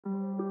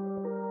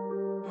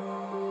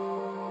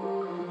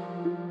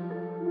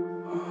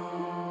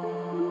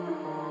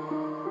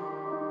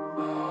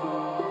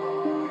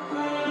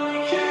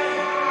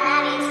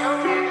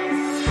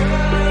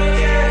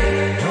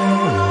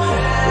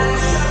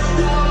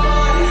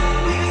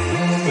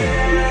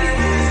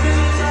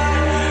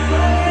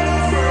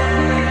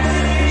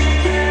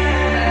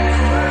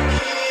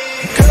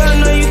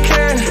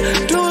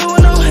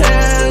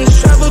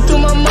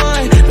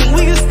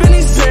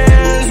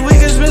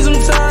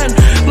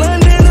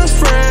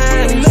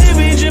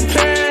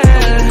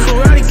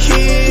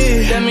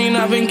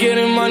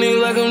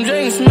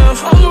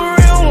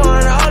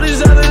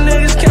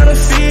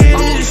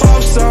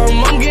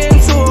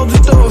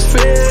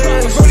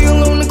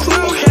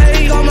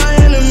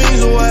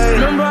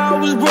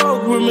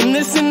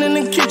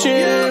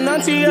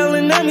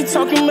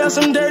talking about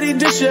some dirty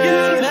dishes.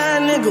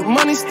 Bad nigga,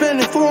 money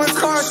spending, foreign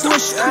car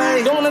switch.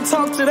 Ayy, don't wanna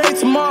talk today,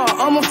 tomorrow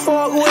I'ma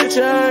fuck with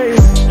you.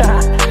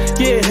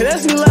 Yeah,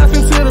 that's me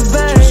laughing to the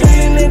bank.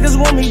 These niggas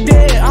want me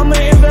dead, I'ma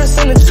invest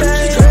in the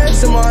change.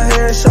 Racks in my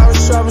hair, shopper,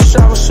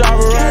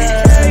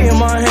 right. In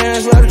my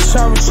hands, let it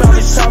chopper,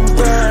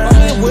 bang.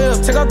 Money a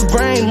whip, take out the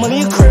brain,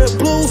 money a crib,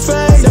 blue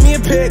face. Send me a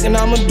pic and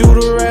I'ma do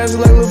the rest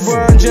like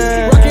LeBron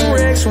James. Rockin'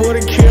 Rex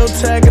with a kill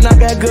tag and I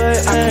got good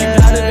aim. I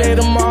keep out today,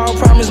 tomorrow,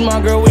 promise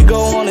my girl we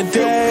go on a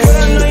date. But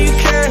I know you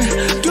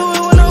can do